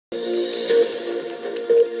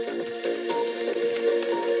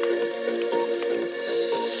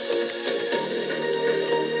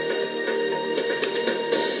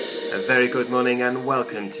very good morning and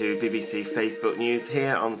welcome to BBC Facebook News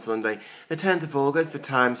here on Sunday the 10th of August. The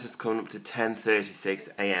time's just coming up to 10:36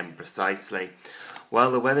 a.m. precisely.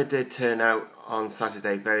 Well, the weather did turn out on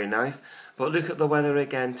Saturday very nice, but look at the weather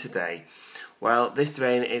again today. Well, this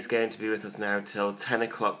rain is going to be with us now till 10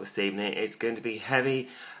 o'clock this evening. It's going to be heavy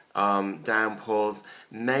downpours,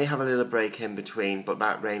 may have a little break in between, but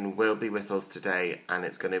that rain will be with us today and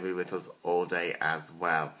it's going to be with us all day as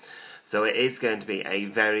well. So it is going to be a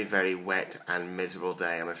very, very wet and miserable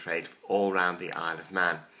day, I'm afraid, all round the Isle of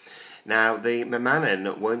Man. Now, the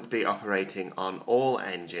Mamanon won't be operating on all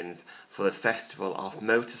engines for the Festival of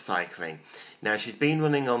Motorcycling. Now, she's been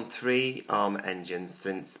running on 3 engines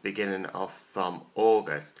since beginning of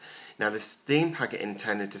August. Now, the steam packet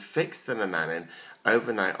intended to fix the Mamanon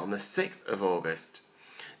overnight on the 6th of August.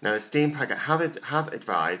 Now, the steam packet have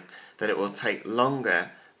advised that it will take longer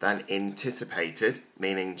than anticipated,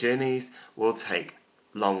 meaning journeys will take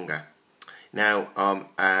longer. Now,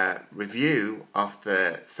 a review of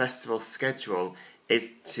the festival schedule is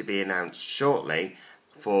to be announced shortly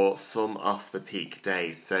for some of the peak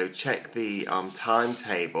days. So check the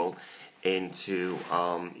timetable into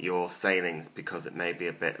your sailings, because it may be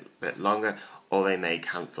a bit longer, or they may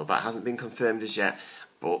cancel. That hasn't been confirmed as yet,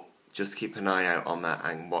 but just keep an eye out on that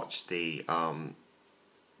and watch the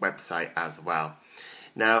website as well.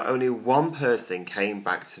 Now, only one person came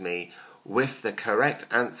back to me with the correct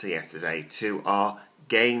answer yesterday to our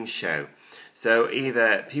game show. So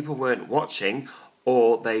either people weren't watching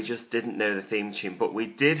or they just didn't know the theme tune. But we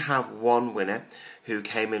did have one winner who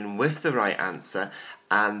came in with the right answer,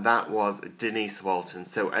 and that was Denise Walton.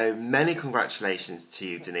 So many congratulations to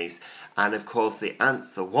you, Denise. And of course the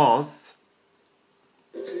answer was...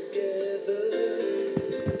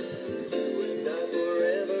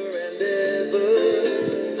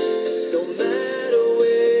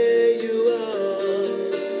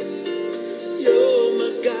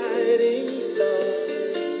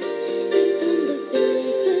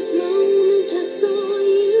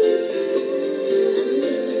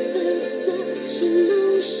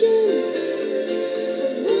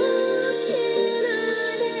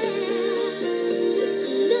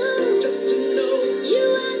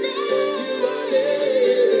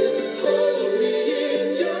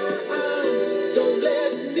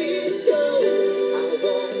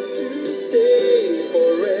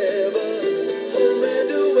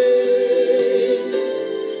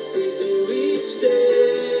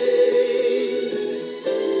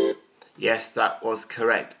 Yes, that was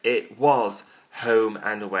correct. It was Home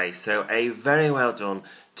and Away. So a very well done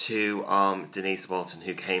to Denise Walton,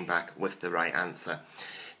 who came back with the right answer.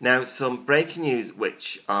 Now, some breaking news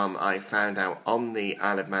which I found out on the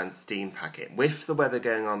Isle of Man steam packet. With the weather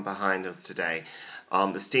going on behind us today,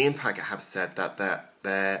 the steam packet have said that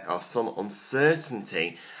there are some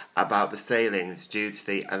uncertainty about the sailings due to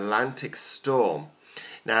the Atlantic storm.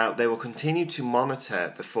 Now, they will continue to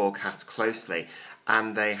monitor the forecast closely,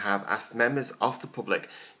 and they have asked members of the public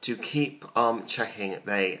to keep checking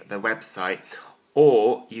the website,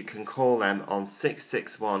 or you can call them on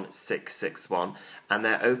 661 661, and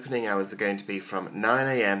their opening hours are going to be from 9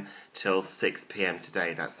 a.m. till 6 p.m.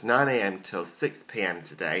 today. That's 9 a.m. till 6 p.m.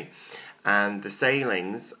 today, and the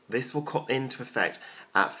sailings, this will come into effect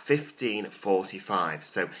at 15:45.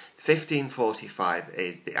 So 15:45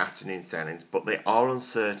 is the afternoon sailings, but they are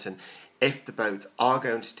uncertain if the boats are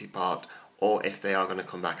going to depart or if they are going to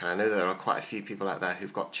come back. And I know there are quite a few people out there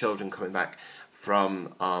who've got children coming back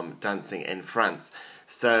from dancing in France.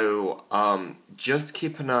 So just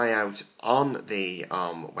keep an eye out on the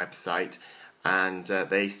website, and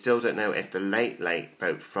they still don't know if the late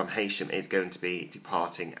boat from Heysham is going to be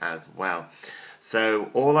departing as well. So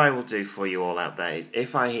all I will do for you all out there is,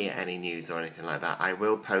 if I hear any news or anything like that, I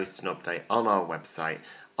will post an update on our website,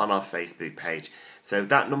 on our Facebook page. So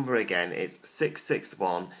that number again is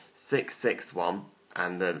 661 661,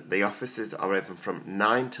 and the offices are open from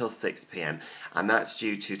 9 till 6 p.m, and that's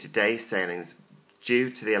due to today's sailings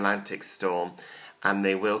due to the Atlantic storm, and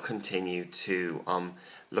they will continue to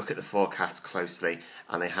look at the forecast closely,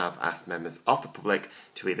 and they have asked members of the public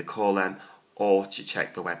to either call them or to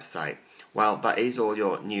check the website. Well, that is all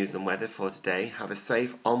your news and weather for today. Have a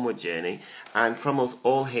safe onward journey, and from us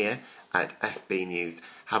all here at FB News,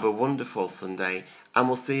 have a wonderful Sunday, and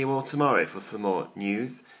we'll see you all tomorrow for some more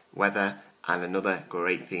news, weather and another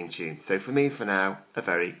great theme tune. So for me, for now, a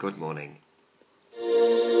very good morning.